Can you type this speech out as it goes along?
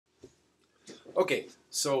Okay,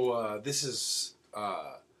 so this is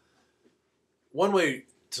one way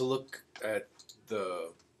to look at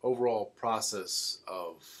the overall process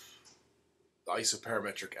of the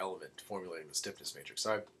isoparametric element formulating the stiffness matrix.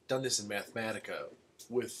 So I've done this in Mathematica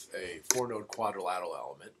with a four-node quadrilateral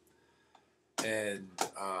element, and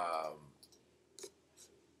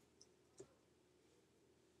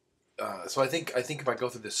so I think if I go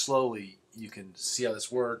through this slowly, you can see how this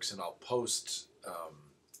works, and I'll post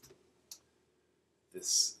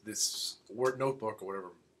this word notebook or whatever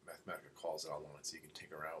Mathematica calls it online, so you can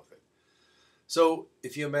tinker around with it. So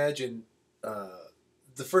if you imagine,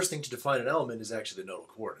 the first thing to define an element is actually the nodal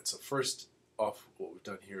coordinates. So first off, what we've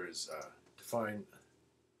done here is define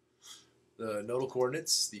the nodal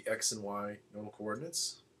coordinates, the x and y nodal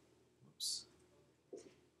coordinates. Oops.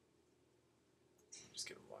 Just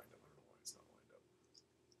get them lined up. I don't know why it's not lined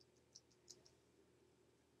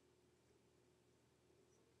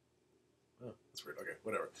up. Oh, that's weird. Okay,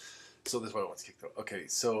 whatever. So this is why I want to kick though. Okay,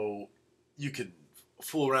 so you can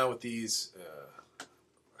fool around with these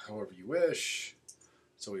however you wish.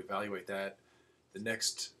 So we evaluate that. The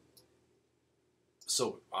next,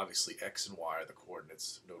 so obviously x and y are the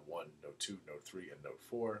coordinates, node 1, node 2, node 3, and node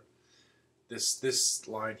 4. This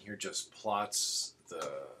line here just plots the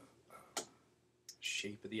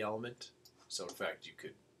shape of the element. So in fact, you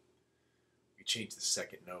change the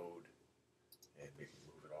second node and maybe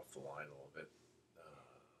move it off the line a little bit.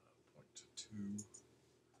 Point to 2. And you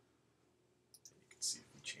can see if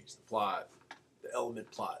we change the plot, the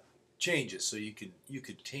element plot changes. So you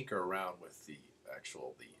could tinker around with the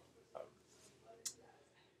actual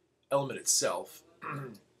element itself.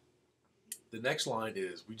 The next line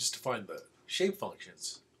is we just define the shape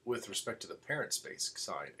functions with respect to the parent space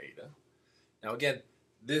psi and eta. Now again,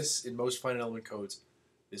 this in most finite element codes,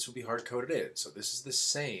 this will be hard coded in. So this is the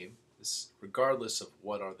same, this regardless of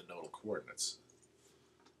what are the nodal coordinates.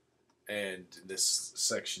 And in this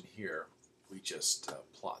section here, we just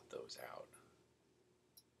plot those out.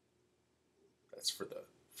 That's for the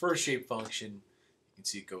first shape function. You can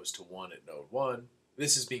see it goes to 1 at node 1.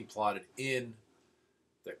 This is being plotted in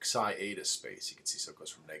the psi eta space. You can see so it goes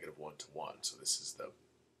from -1 to 1. So this is the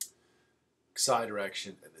psi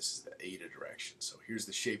direction and this is the eta direction. So here's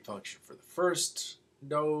the shape function for the first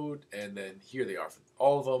node, and then here they are for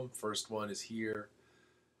all of them. First one is here,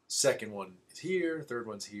 second one is here, third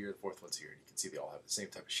one's here, the fourth one's here. You can see they all have the same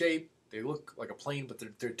type of shape. They look like a plane, but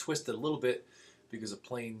they're twisted a little bit because a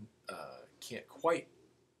plane can't quite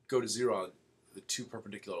go to 0 on the two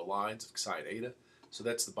perpendicular lines of psi and eta. So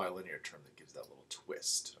that's the bilinear term that gives that little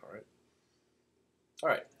twist. All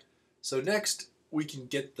right. So next we can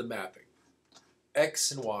get the mapping, x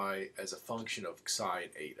and y as a function of psi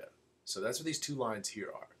and eta. So that's what these two lines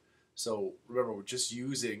here are. So remember, we're just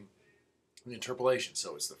using the interpolation.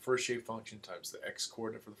 So it's the first shape function times the x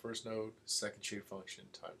coordinate for the first node, second shape function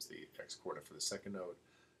times the x coordinate for the second node,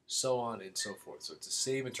 so on and so forth. So it's the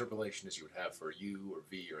same interpolation as you would have for u or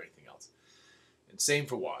v or anything else. And same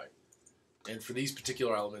for y. And for these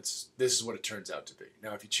particular elements, this is what it turns out to be.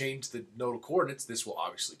 Now, if you change the nodal coordinates, this will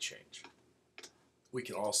obviously change. We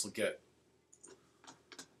can also get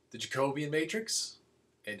the Jacobian matrix.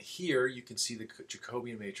 And here you can see the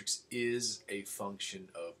Jacobian matrix is a function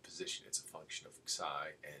of position. It's a function of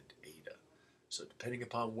psi and eta. So depending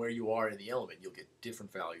upon where you are in the element, you'll get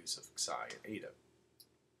different values of psi and eta.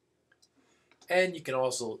 And you can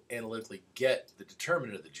also analytically get the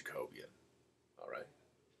determinant of the Jacobian. All right.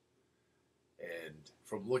 And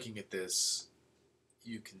from looking at this,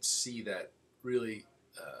 you can see that really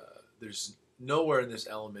there's nowhere in this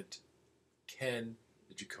element can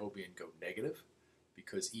the Jacobian go negative,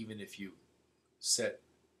 because even if you set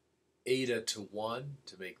eta to 1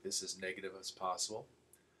 to make this as negative as possible,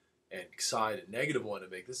 and psi to -1 to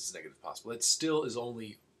make this as negative as possible, it still is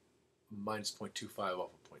only minus 0.25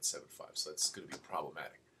 off of 0.75, so that's going to be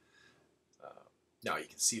problematic. Now you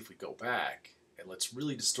can see if we go back, and let's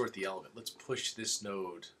really distort the element. Let's push this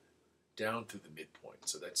node down through the midpoint.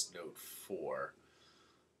 So that's node 4.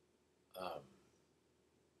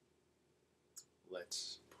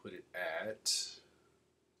 Let's put it at,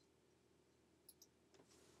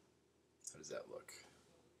 how does that look?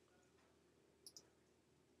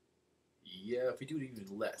 Yeah, if we do it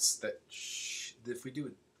even less, if we do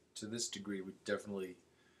it to this degree, we definitely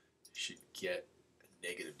should get a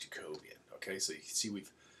negative Jacobian. Okay, so you can see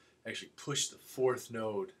we've actually pushed the fourth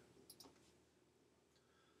node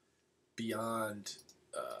beyond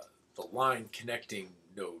the line connecting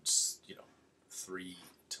nodes, 3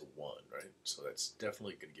 to 1, right? So that's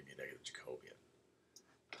definitely going to give you a negative Jacobian.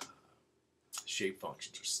 Shape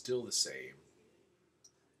functions are still the same.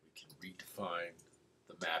 We can redefine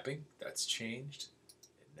the mapping, that's changed.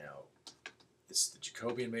 And now this is the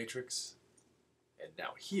Jacobian matrix. And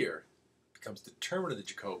now here becomes the determinant of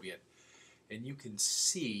the Jacobian. And you can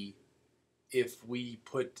see if we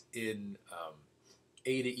put in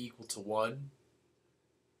eta equal to 1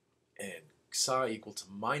 and psi equal to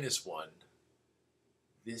 -1,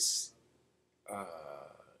 this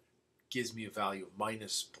gives me a value of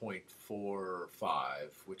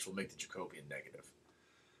 -0.45, which will make the Jacobian negative.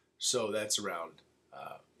 So that's around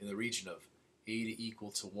in the region of eta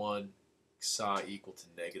equal to 1, psi equal to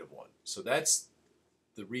 -1. So that's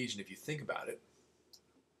the region, if you think about it.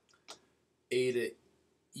 Eta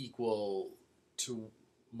equal to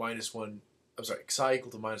 -1, I'm sorry, psi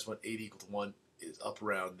equal to -1, eta equal to 1 is up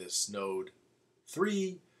around this node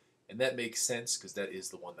 3, and that makes sense because that is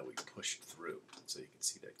the one that we pushed through. So you can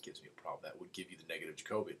see that gives me a problem. That would give you the negative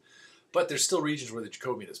Jacobian. But there's still regions where the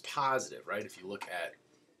Jacobian is positive, right? If you look at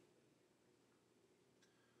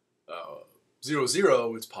 0,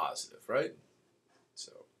 0, it's positive, right?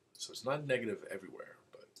 So it's not negative everywhere,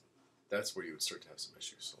 but that's where you would start to have some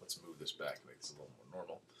issues. So let's move this back and make this a little more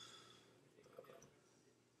normal.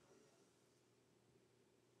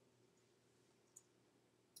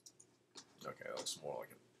 Okay, that looks more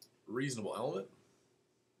like a reasonable element.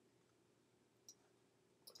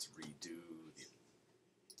 Let's redo the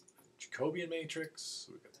Jacobian matrix.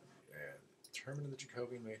 So we've got the determinant of the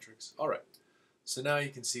Jacobian matrix. All right. So now you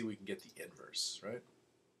can see we can get the inverse, right?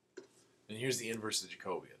 And here's the inverse of the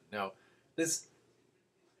Jacobian. Now, this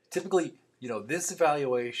typically, this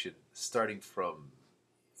evaluation starting from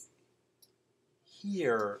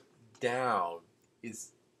here down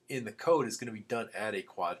is in the code is going to be done at a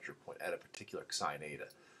quadrature point, at a particular psi and eta.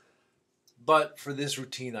 But for this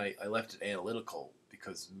routine, I left it analytical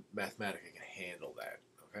because Mathematica can handle that,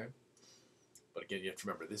 okay? But again, you have to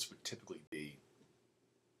remember, this would typically be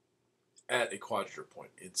at a quadrature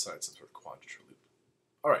point inside some sort of quadrature loop.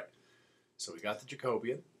 All right, so we got the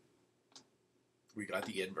Jacobian. We got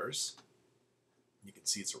the inverse. You can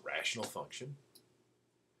see it's a rational function.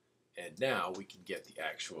 And now we can get the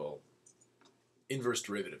actual inverse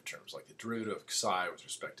derivative terms, like the derivative of psi with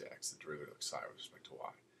respect to x, the derivative of psi with respect to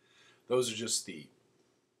y. Those are just the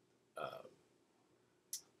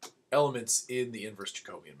elements in the inverse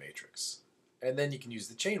Jacobian matrix. And then you can use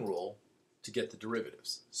the chain rule to get the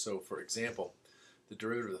derivatives. So for example, the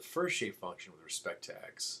derivative of the first shape function with respect to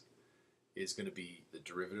x is going to be the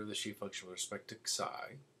derivative of the shape function with respect to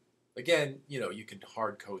psi. Again, you can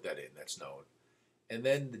hard code that in, that's known. And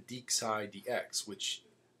then the d psi dx, which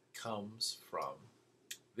comes from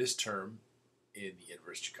this term in the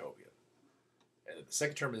inverse Jacobian. And then the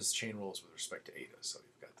second term is chain rules with respect to eta. So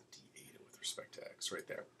you've got the d eta with respect to x right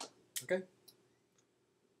there. Okay?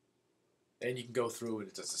 And you can go through and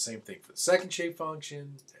it does the same thing for the second shape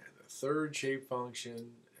function, and the third shape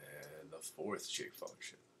function, and the fourth shape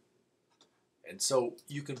function. And so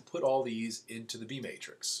you can put all these into the B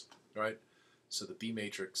matrix, right? So the B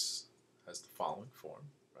matrix has the following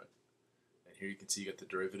form, right? And here you can see you got the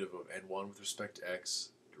derivative of n1 with respect to x,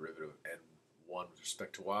 derivative of n1 with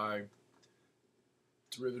respect to y,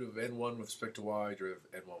 derivative of n1 with respect to y, derivative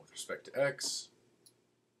of n1 with respect to x.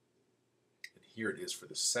 And here it is for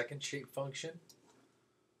the second shape function,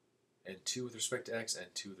 n2 with respect to x,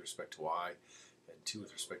 n2 with respect to y, n2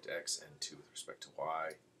 with respect to x, n2 with respect to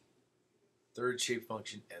y, third shape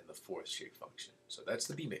function, and the fourth shape function. So that's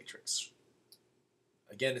the B matrix.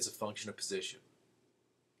 Again, it's a function of position.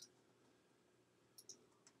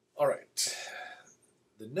 All right.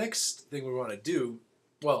 The next thing we want to do,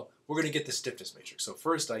 well, we're going to get the stiffness matrix. So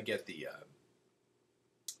first I get the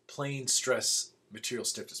plane stress material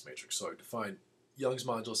stiffness matrix. So I define Young's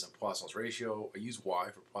modulus and Poisson's ratio. I use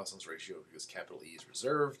Y for Poisson's ratio because capital E is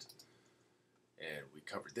reserved. And we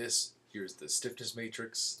covered this. Here's the stiffness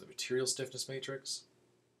matrix, the material stiffness matrix.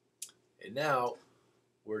 And now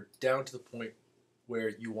we're down to the point where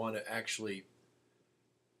you want to actually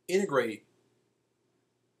integrate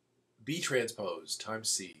B transpose times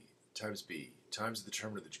C times B times the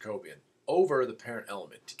determinant of the Jacobian over the parent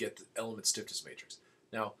element to get the element stiffness matrix.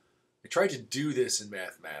 Now, I tried to do this in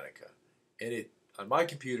Mathematica, and on my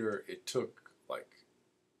computer it took like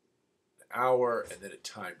an hour, and then it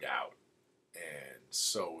timed out, and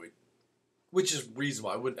so which is reasonable.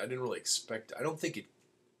 I didn't really expect. I don't think it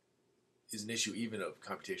is an issue even of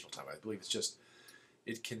computational time. I believe it's just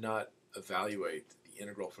it cannot evaluate the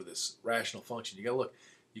integral for this rational function. You got to look.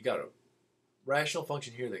 You got a rational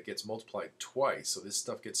function here that gets multiplied twice, so this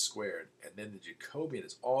stuff gets squared, and then the Jacobian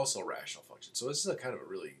is also a rational function. So this is a kind of a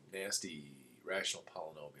really nasty rational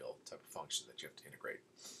polynomial type of function that you have to integrate.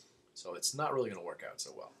 So it's not really going to work out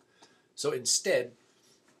so well. So instead,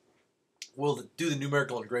 we'll do the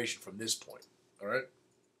numerical integration from this point. All right.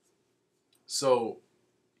 So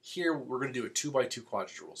here we're going to do a 2 by 2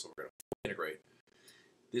 quadrature rule. So we're going to integrate.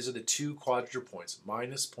 These are the two quadrature points,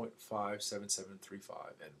 minus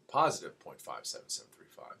 0.57735 and positive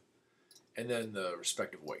 0.57735. And then the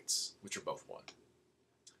respective weights, which are both 1.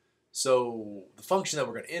 So the function that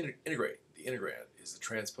we're going to integrate, the integrand, is the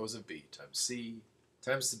transpose of b times c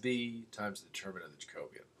times the b times the determinant of the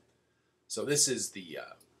Jacobian. So this is the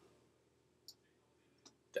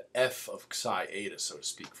f of psi eta, so to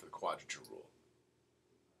speak, for the quadrature rule.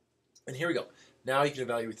 And here we go. Now you can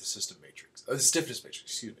evaluate the system matrix, the stiffness matrix,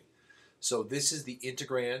 excuse me. So this is the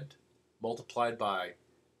integrand multiplied by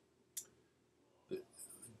the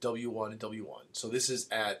W1 and W1. So this is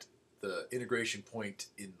at the integration point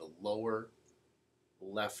in the lower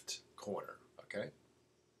left corner, okay?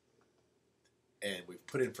 And we've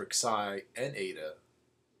put in for psi and eta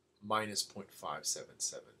minus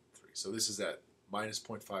 0.5773. So this is at minus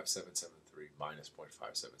 0.5773 minus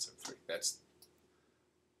 0.5773. That's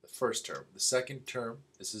the first term. The second term,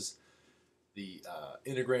 this is the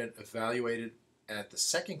integrand evaluated at the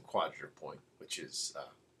second quadrature point, which is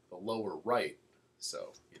the lower right.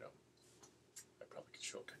 So, you know, I probably could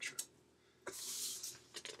show a picture.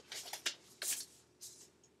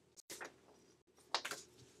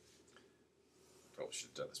 Probably should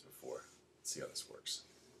have done this before. Let's see how this works.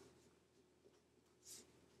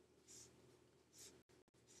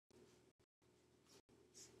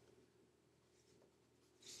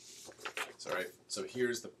 All right, so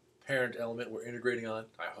here's the parent element we're integrating on.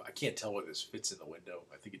 I can't tell whether this fits in the window.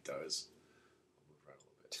 I think it does. I'll move around a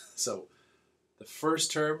little bit. So the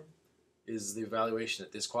first term is the evaluation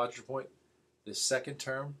at this quadrature point. The second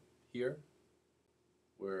term here,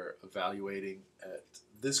 we're evaluating at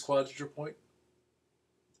this quadrature point.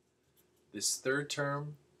 This third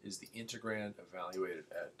term is the integrand evaluated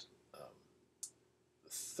at the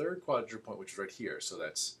third quadrature point, which is right here. So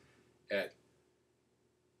that's at,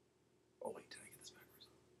 oh wait, did I get this backwards?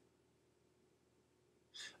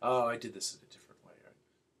 Oh, I did this in a different way, right?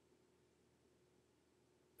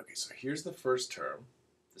 Okay, so here's the first term.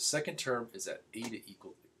 The second term is at eta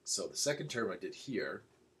equal, so the second term I did here,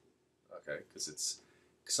 okay, because it's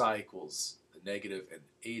psi equals the negative and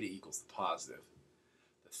eta equals the positive.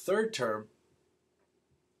 The third term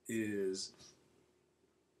is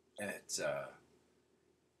at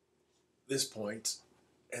this point,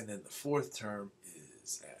 and then the fourth term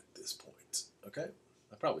is at this point, okay?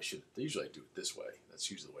 I probably should, usually I do it this way. That's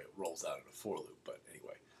usually the way it rolls out in a for loop, but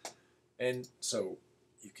anyway. And so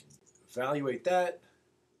you can evaluate that.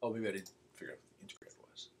 Oh, maybe I didn't figure out what the integrand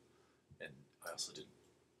was. And I also didn't.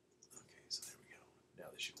 Okay, so there we go. Now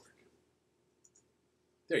this should work.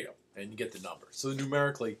 There you go. And you get the number. So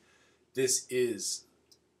numerically, this is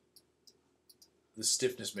the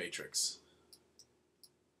stiffness matrix,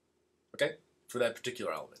 okay, for that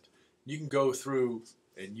particular element. You can go through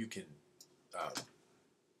and you can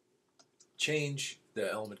change the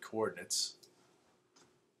element coordinates.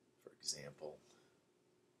 For example,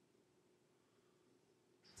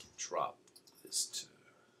 you can drop this to,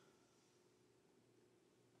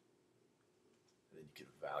 and then you can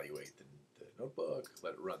evaluate the notebook,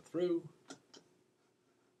 let it run through, and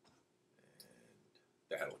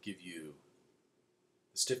that'll give you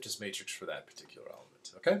the stiffness matrix for that particular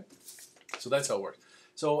element, okay? So that's how it works.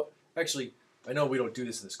 So actually, I know we don't do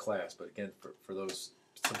this in this class, but again, for those,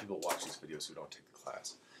 some people watch these videos who don't take the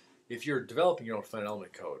class. If you're developing your own finite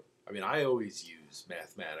element code, I mean, I always use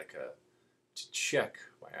Mathematica to check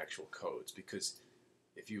my actual codes, because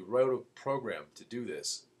if you wrote a program to do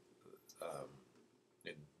this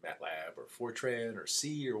in MATLAB or Fortran or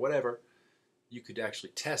C or whatever, you could actually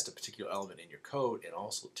test a particular element in your code and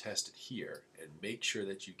also test it here and make sure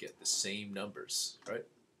that you get the same numbers, right?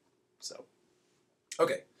 So,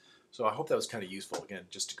 okay. So I hope that was kind of useful. Again,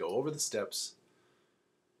 just to go over the steps.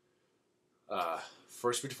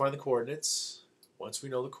 First, we define the coordinates. Once we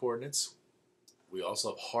know the coordinates, we also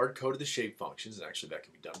have hard-coded the shape functions, and actually that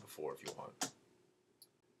can be done before if you want.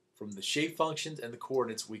 From the shape functions and the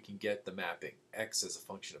coordinates, we can get the mapping, x as a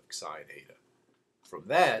function of psi and eta. From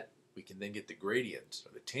that, we can then get the gradient,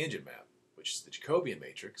 or the tangent map, which is the Jacobian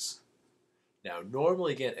matrix. Now,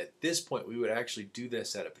 normally, again, at this point, we would actually do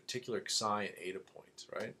this at a particular psi and eta point,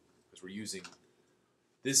 right? Because we're using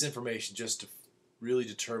this information just to really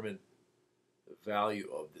determine the value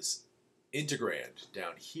of this integrand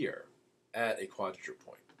down here at a quadrature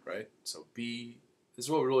point, right? So B, this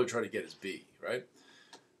is what we're really trying to get is B, right?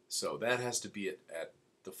 So that has to be at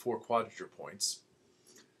the 4 quadrature points.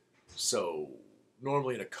 So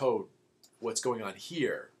normally in a code, what's going on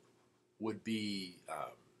here would be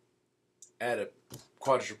at a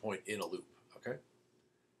quadrature point in a loop, okay?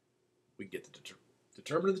 We can get the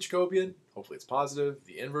determinant of the Jacobian. Hopefully it's positive.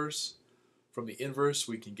 The inverse. From the inverse,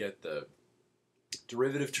 we can get the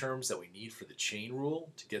derivative terms that we need for the chain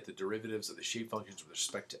rule to get the derivatives of the shape functions with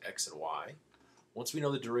respect to x and y. Once we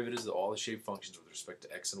know the derivatives of all the shape functions with respect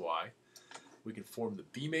to x and y, we can form the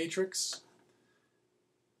B matrix.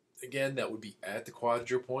 Again, that would be at the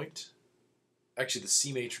quadrature point. Actually, the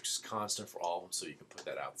C matrix is constant for all of them, so you can put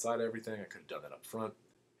that outside everything. I could have done that up front.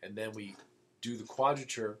 And then we do the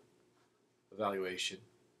quadrature evaluation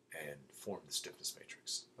and form the stiffness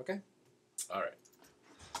matrix. Okay? All right.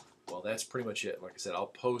 Well, that's pretty much it. Like I said, I'll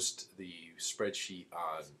post the spreadsheet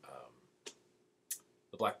on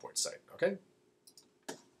the Blackboard site. Okay?